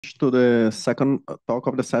To the second talk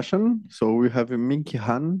of the session. So we have Minki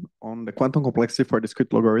Hhan on the quantum complexity for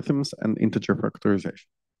discrete logarithms and integer factorization.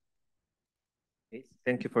 Okay,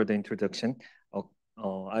 thank you for the introduction.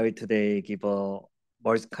 I will today give a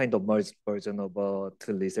merged version of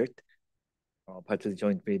two lizard, partly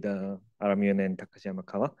joined with Aaram and Takashi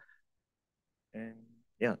Yamakawa. And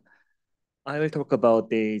yeah, I will talk about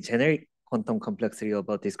the generic quantum complexity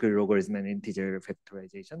about discrete logarithm and integer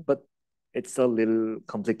factorization, but it's a little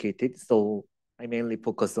complicated. So I mainly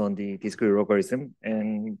focus on the discrete logarithm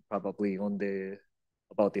and probably on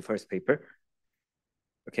about the first paper.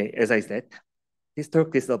 Okay, as I said, this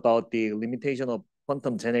talk is about the limitation of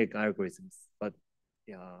quantum generic algorithms, but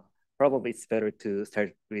yeah, probably it's better to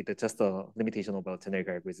start with just a limitation about generic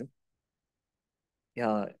algorithm.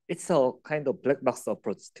 Yeah, it's a kind of black box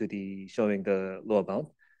approach to the showing the lower bound.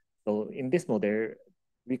 So in this model,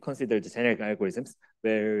 we consider the generic algorithms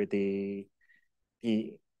where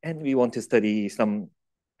and we want to study some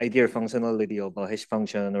ideal functionality of a hash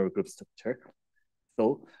function or group structure.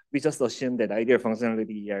 So we just assume that ideal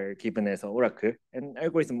functionality are given as an oracle, and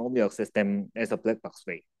algorithm only access them as a black box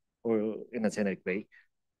way or in a generic way.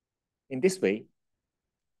 In this way,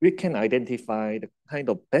 we can identify the kind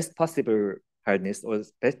of best possible hardness or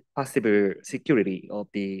best possible security of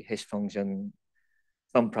the hash function,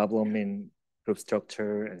 some problem in group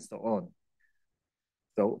structure, and so on.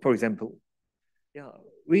 So, for example, yeah,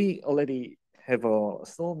 we already have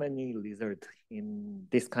so many lizards in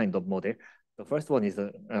this kind of model. The first one is,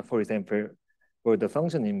 for example, for the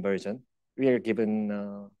function inversion, we are given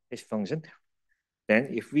a hash function. Then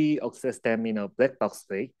if we access them in a black box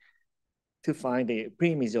way, to find a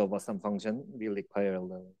preimage of some function, we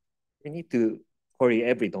need to query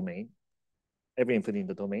every domain, every input in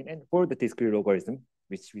the domain. And for the discrete logarithm,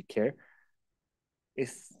 which we care, it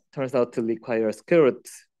turns out to require square root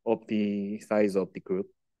of the size of the group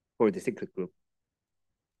for the secret group.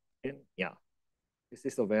 And yeah, this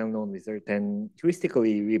is a well-known result. And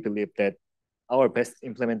heuristically, we believe that our best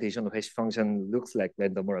implementation of hash function looks like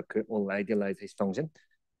random or idealized hash function.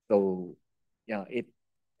 So yeah, it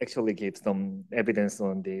actually gives some evidence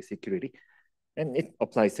on the security. And it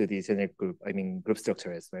applies to the generic group, group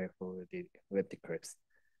structure as well for the elliptic curves.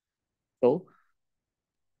 So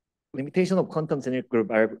limitation of quantum generic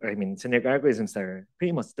generic algorithms are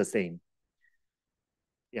pretty much the same.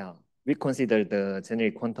 Yeah, we consider the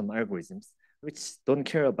generic quantum algorithms, which don't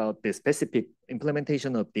care about the specific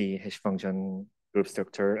implementation of the hash function, group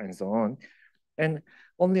structure, and so on, and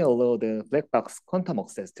only allow the black box quantum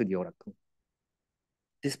access to the oracle.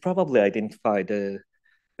 This probably identify the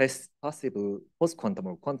best possible post-quantum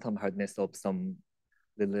or quantum hardness of some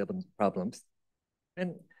relevant problems.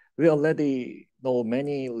 And we already know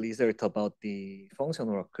many results about the function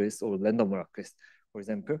oracles or random oracles. For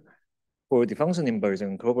example, for the function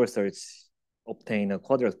inversion, global search obtain a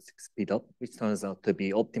quadratic speedup, which turns out to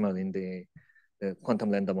be optimal in the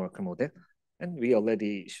quantum random oracle model. And we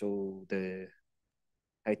already show the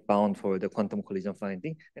tight bound for the quantum collision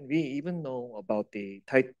finding. And we even know about the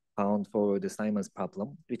tight bound for the Simon's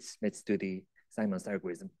problem, which matches to the Simon's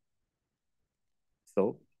algorithm.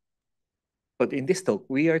 So, but in this talk,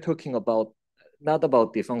 we are talking about not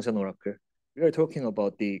about the function oracle. We are talking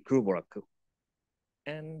about the group oracle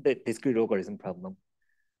and the discrete logarithm problem.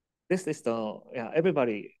 This is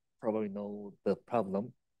everybody probably know the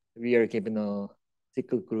problem. We are given a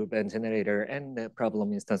cyclic group and generator and the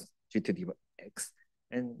problem instance due to the x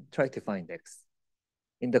and try to find x.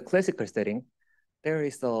 In the classical setting, there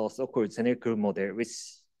is a so-called generic group model, which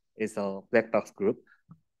is a black box group.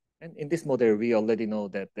 And in this model, we already know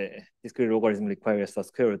that the discrete logarithm requires a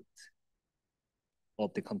square root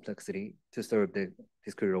of the complexity to solve the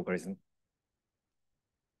discrete logarithm.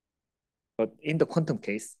 But in the quantum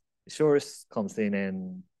case, Shor's comes in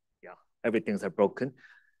and yeah, everything's are broken.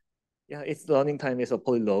 Yeah, its running time is a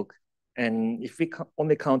polylog. And if we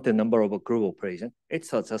only count the number of a group operation,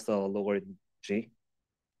 it's just a logarithm G.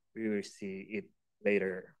 We will see it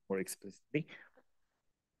later more explicitly.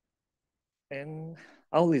 And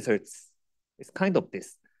our results is kind of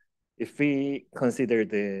this. If we consider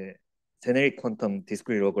the generic quantum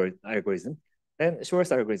discrete algorithm, then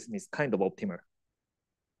Shor's algorithm is kind of optimal.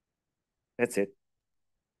 That's it.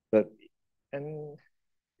 And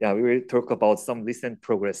yeah, we will talk about some recent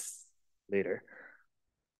progress later.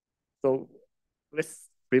 So let's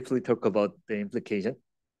briefly talk about the implication.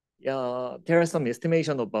 Yeah, there are some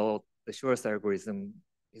estimation about the Shor's algorithm,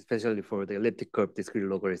 especially for the elliptic curve discrete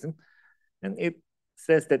logarithm. And it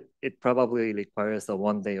says that it probably requires a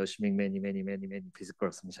one-day assuming many physical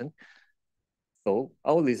assumptions. So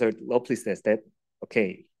our result roughly says that,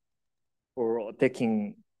 okay, for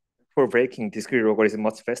taking for breaking discrete logarithm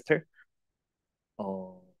much faster,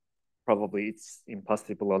 probably it's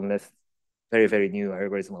impossible unless very new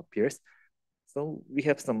algorithm appears. So we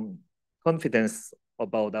have some confidence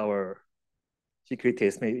about our security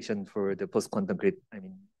estimation for the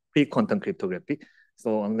pre-quantum cryptography.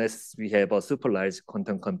 So unless we have a super large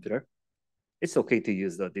quantum computer, it's okay to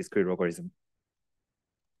use the discrete logarithm.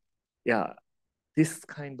 Yeah, this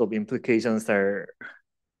kind of implications are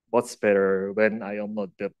much better when I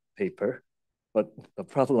upload the paper. But the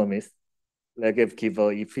problem is Regev give a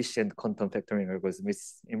efficient quantum factoring algorithm which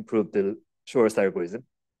improved the Shor's algorithm.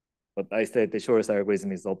 But I said the Shor's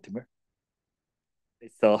algorithm is optimal.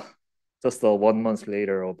 It's just 1 month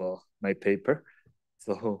later of my paper.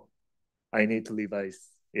 So I need to revise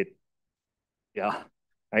it. Yeah,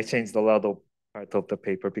 I changed a lot of part of the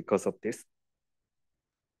paper because of this.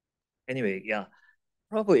 Anyway, yeah,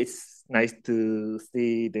 probably it's nice to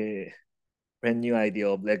see the brand new idea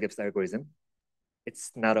of Regev's algorithm.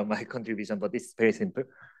 It's not on my contribution, but it's very simple.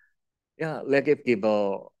 Yeah, Regev give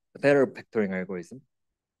a better factoring algorithm.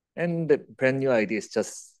 And the brand new idea is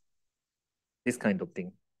just this kind of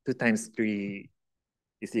thing. 2 times 3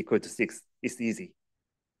 is equal to 6. It's easy.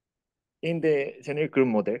 In the generic group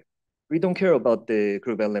model, we don't care about the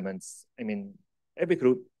group elements. I mean, every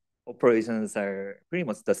group operations are pretty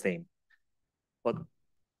much the same. But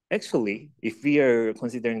actually, if we are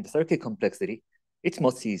considering the circuit complexity, it's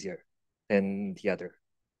much easier than the other.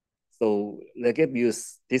 So Regev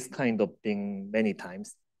use this kind of thing many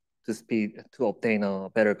times to obtain a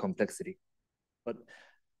better complexity. But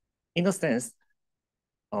in a sense,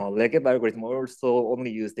 Regev algorithm also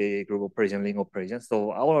only use the group operation, ring operation.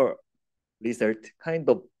 So our result kind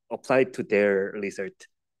of applied to their result.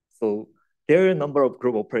 So their number of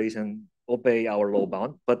group operation obey our low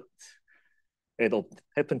bound, but it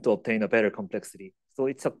happened to obtain a better complexity. So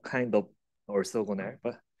it's a kind of orthogonal.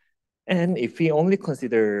 And if we only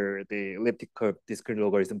consider the elliptic curve discrete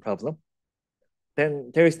logarithm problem,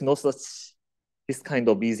 then there is no such this kind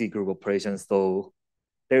of easy group operation. So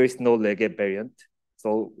there is no Regev variant.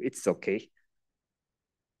 So it's okay.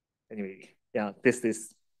 Anyway, yeah, this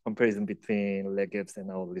is comparison between Regev's and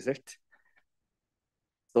our result.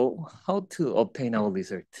 So how to obtain our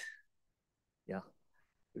result? Yeah,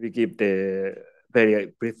 we give the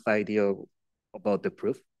very brief idea about the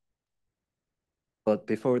proof. But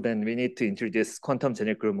before then, we need to introduce quantum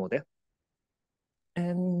generic group model.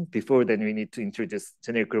 And before then, we need to introduce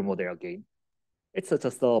generic group model again. It's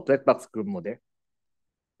just a black box group model.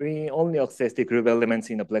 We only access the group elements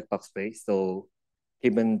in a black box way. So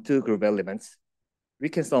given 2 group elements, we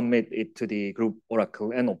can submit it to the group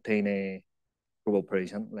oracle and obtain a group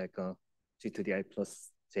operation like G to the I plus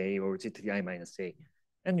J or G to the I minus J.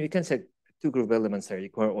 And we can check 2 group elements are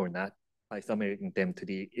equal or not by submitting them to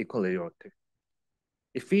the equality oracle.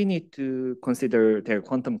 If we need to consider their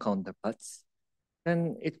quantum counterparts,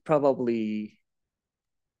 then it probably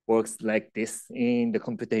works like this in the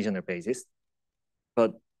computational basis.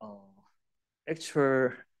 But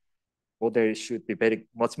actual model should be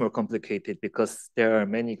much more complicated because there are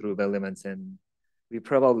many group elements and we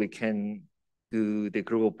probably can do the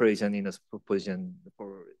group operation in a proportion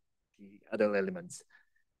for the other elements.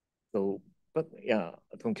 So, but yeah,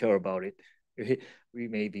 I don't care about it.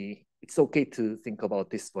 It's okay to think about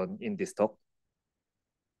this one in this talk.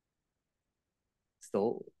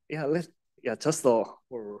 So yeah, just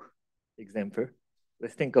for example,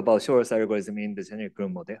 let's think about Shor's algorithm in the generic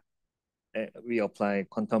group model. We apply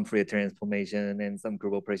quantum Fourier transformation and some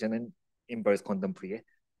group operation and inverse quantum Fourier.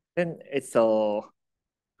 Then it's all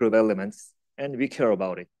group elements and we care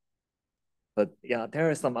about it. But yeah, there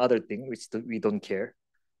are some other things which we don't care.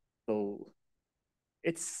 So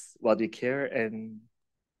it's what we care and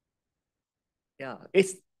yeah,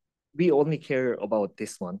 we only care about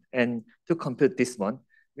this one. And to compute this one,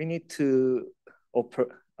 we need to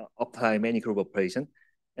apply many group operation.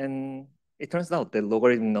 And it turns out the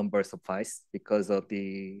logarithm number suffice because of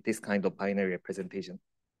this kind of binary representation.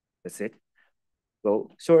 That's it. So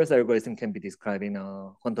Shor's algorithm can be described in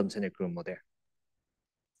a quantum generic group model.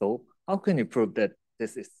 So how can you prove that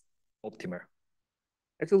this is optimal?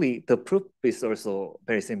 Actually, the proof is also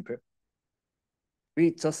very simple.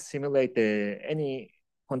 We just simulate any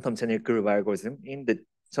quantum generic group algorithm in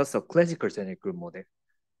just a classical generic group model.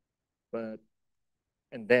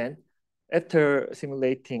 And then after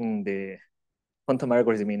simulating the quantum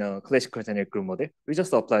algorithm in a classical generic group model, we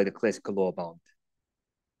just apply the classical lower bound.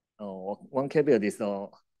 One caveat is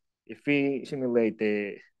if we simulate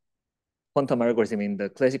the quantum algorithm in the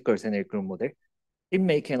classical generic group model,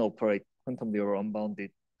 it can operate quantum over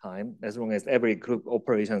unbounded time as long as every group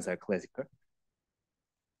operations are classical.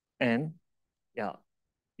 And yeah,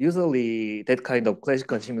 usually that kind of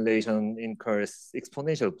classical simulation incurs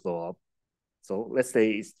exponential blow-up. So let's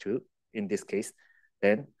say it's true in this case,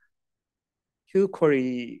 then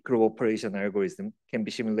Q-query group operation algorithm can be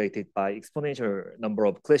simulated by exponential number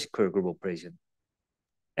of classical group operation.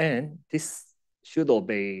 And this should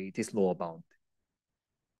obey this lower bound.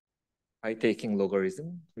 By taking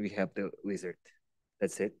logarithm, we have the result.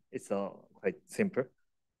 That's it. It's quite simple.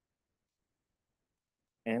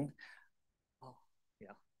 And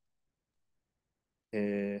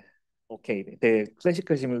okay, the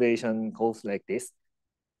classical simulation goes like this.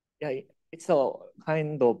 Yeah, it's a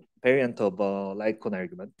kind of variant of a Lycon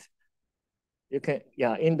argument. You can,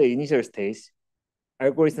 in the initial stage,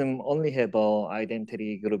 algorithm only have a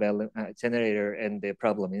identity group generator and the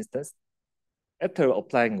problem instance. After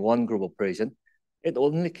applying one group operation, it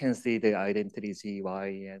only can see the identity gy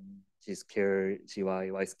and g square, gy,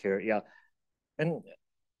 y square, and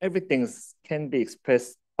everything can be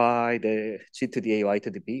expressed by the g to the a, y to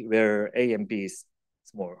the b, where a and b is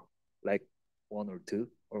small, like 1 or 2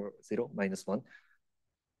 or 0, -1.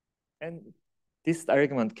 And this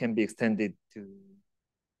argument can be extended to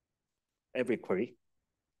every query.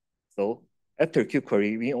 So after Q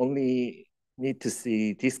query, we only need to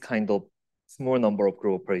see this kind of small number of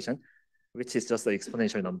group operation, which is just an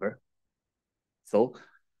exponential number. So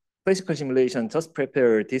classical simulation just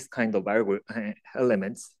prepare this kind of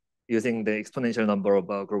elements using the exponential number of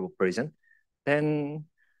group operation, then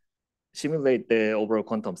simulate the overall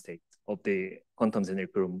quantum state of the quantum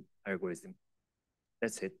generic group algorithm.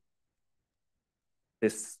 That's it.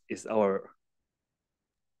 This is our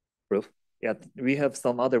proof. Yeah, we have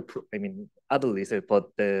some other proof, other research, but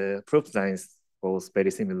the proof lines goes very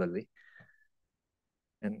similarly.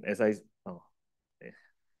 And as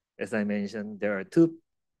I mentioned, there are two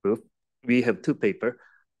proof. We have two paper.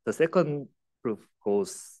 The second proof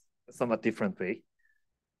goes somewhat different way.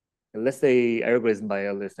 Let's say algorithm by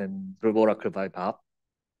Alice and group oracle by Bob.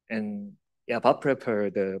 And Bob prepare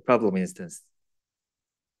the problem instance.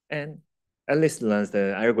 And Alice learns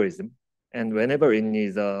the algorithm. And whenever it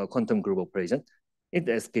needs a quantum group operation, it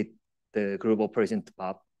asks the group operation to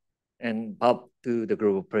Bob, and Bob do the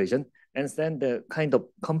group operation and send the kind of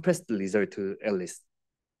compressed result to Alice.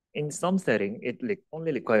 In some setting, it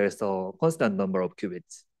only requires a constant number of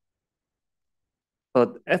qubits.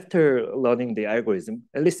 But after learning the algorithm,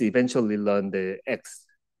 Alice eventually learned the X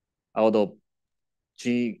out of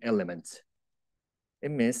G elements.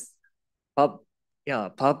 It means Bob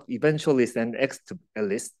eventually sent X to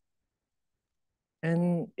Alice,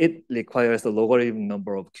 and it requires a logarithm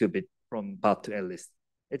number of qubits from Bob to Alice.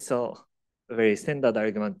 It's a very standard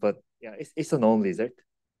argument, but it's a known result.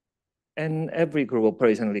 And every group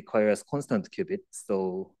operation requires constant qubit,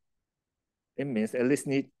 so it means Alice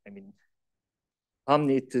Bob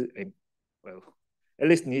need to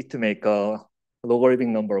Alice need to make a logarithmic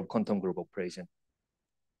number of quantum group operation.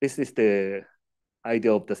 This is the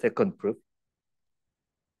idea of the second proof.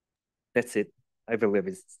 That's it. I believe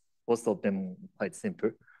it's both of them quite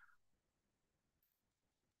simple.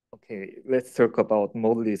 Okay, let's talk about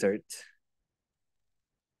mode result.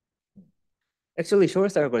 Actually,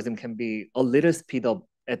 Shor's algorithm can be a little speed up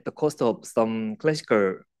at the cost of some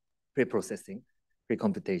classical pre-processing,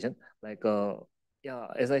 pre-computation. Like,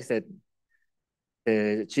 as I said,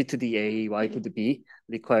 the G to the A, Y to the B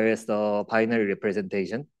requires the binary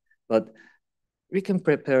representation, but we can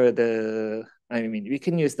prepare we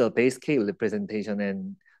can use the base K representation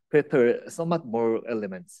and prepare somewhat more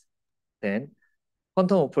elements. Then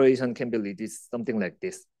quantum operation can be reduced something like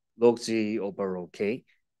this, log G over log K.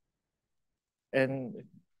 And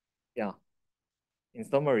in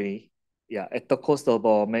summary, at the cost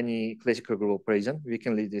of many classical group operation, we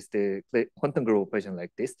can reduce the quantum group operation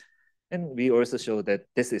like this. And we also show that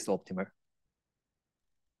this is optimal.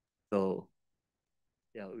 So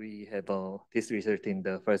we have this result in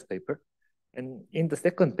the first paper. And in the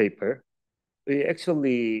second paper, we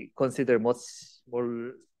actually consider much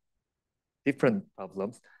more different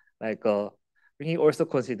problems. Like we also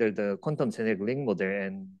consider the quantum generic ring model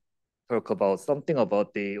and talk about something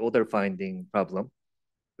about the order finding problem,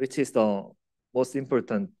 which is the most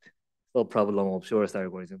important problem of Shor's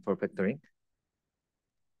algorithm for factoring.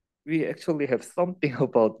 We actually have something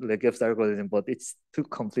about Regev's algorithm, but it's too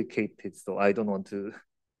complicated, so I don't want to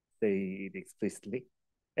say it explicitly.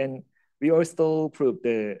 And we also proved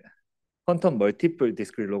the quantum multiple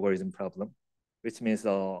discrete logarithm problem, which means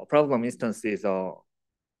problem instance is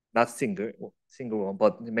not single one,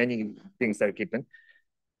 but many things are given.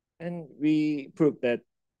 And we proved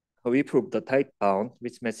the tight bound,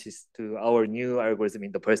 which matches to our new algorithm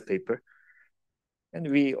in the first paper.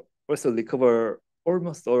 And we also recover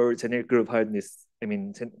almost all generic group hardness I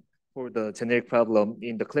mean, for the generic problem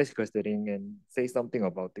in the classical setting and say something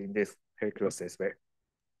about in this calculus as well.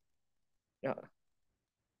 Yeah.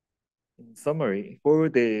 In summary, for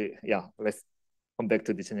the, let's come back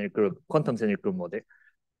to the generic group, quantum generic group model.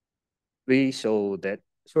 We show that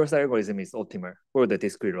Shor's algorithm is optimal for the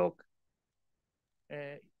discrete log,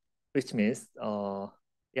 which means,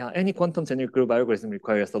 any quantum generic group algorithm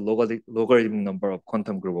requires a logarithm number of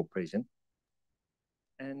quantum group operation.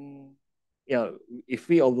 And if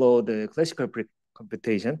we allow the classical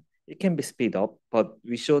computation, it can be speed up, but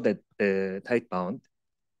we show that the tight bound.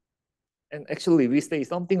 And actually, we say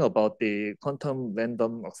something about the quantum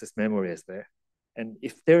random access memory as well. And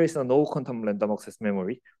if there is no quantum random access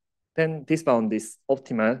memory, then this bound is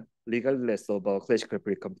optimal regardless of classical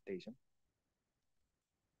pre-computation.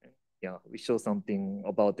 Yeah, we show something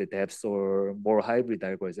about the depth or more hybrid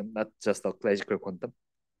algorithm, not just a classical quantum.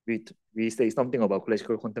 We say something about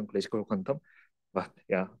classical quantum, but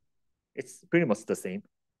yeah, it's pretty much the same.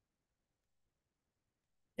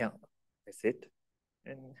 Yeah, that's it.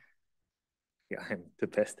 And yeah, I'm the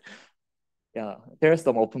best. Yeah, there's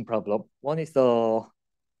some open problem. One is our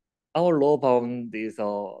low bound is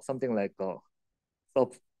something like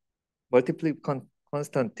so multiply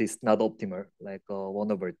constant is not optimal, like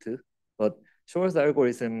 1/2. But Shor's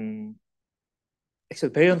algorithm,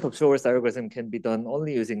 actually variant of Shor's algorithm can be done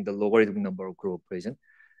only using the logarithm number of group operation.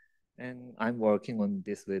 And I'm working on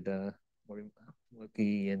this with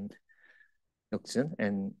Minki and Yokjun.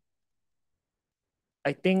 And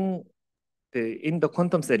I think in the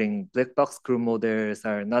quantum setting, black box group models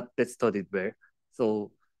are not that studied well.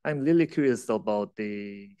 So I'm really curious about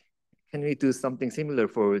can we do something similar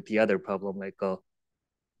for the other problem, like a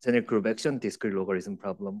generic group action discrete logarithm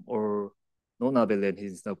problem or non-abelian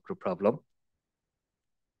Higgs group problem?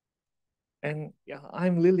 And yeah,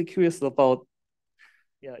 I'm really curious about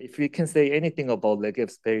if we can say anything about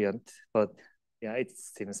Regev's variant, but yeah, it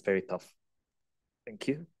seems very tough. Thank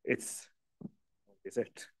you. That's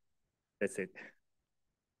it.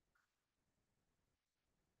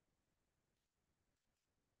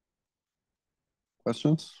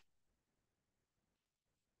 Questions?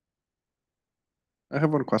 I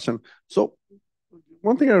have one question. So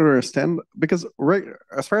one thing I don't understand, because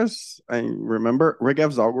as far as I remember,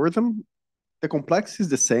 Regev's algorithm, the complexity is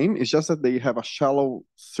the same. It's just that they have a shallow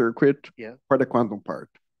circuit for the quantum part.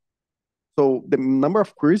 So the number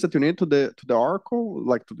of queries that you need to the oracle,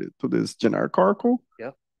 like to this generic oracle,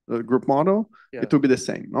 the group model, it will be the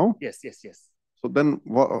same, no? Yes. So then,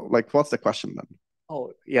 what's the question then?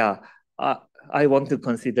 Oh yeah, I want to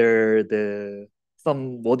consider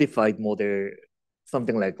some modified model,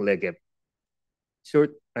 something like Regev.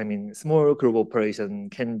 Small group operation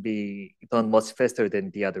can be done much faster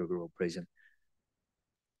than the other group operation.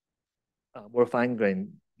 More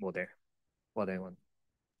fine-grained model, what I want.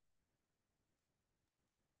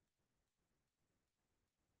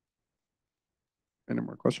 Any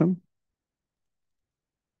more question?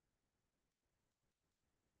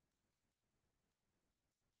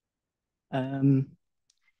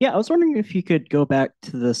 Yeah, I was wondering if you could go back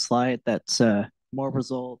to the slide that's more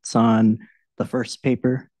results on the first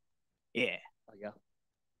paper. Yeah. Oh, yeah.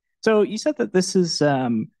 So you said that this is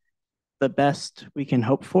the best we can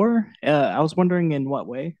hope for. I was wondering in what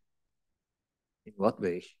way? In what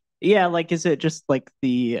way? Yeah, like is it just like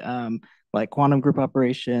the like quantum group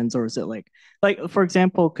operations, or is it like for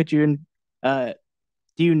example, could you do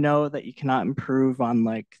you know that you cannot improve on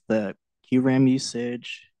like the QRAM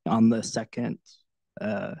usage on the second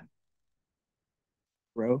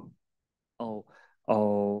row?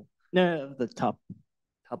 Oh, no, the top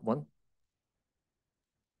one.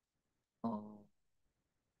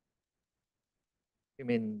 You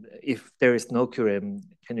mean if there is no QRAM,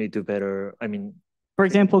 can we do better? For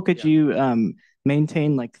example, could you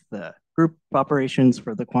maintain like the group operations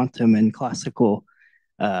for the quantum and classical,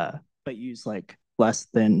 but use like less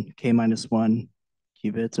than k-1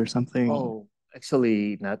 qubits or something? Oh,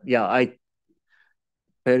 actually not. Yeah, I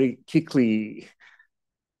very quickly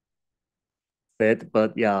said,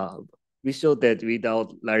 but yeah, we showed that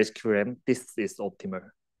without large QRAM, this is optimal.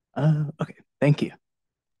 Okay, thank you.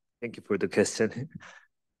 Thank you for the question.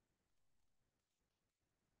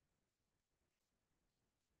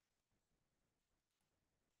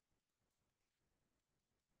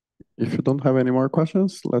 If you don't have any more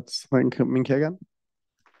questions, let's thank Minki again.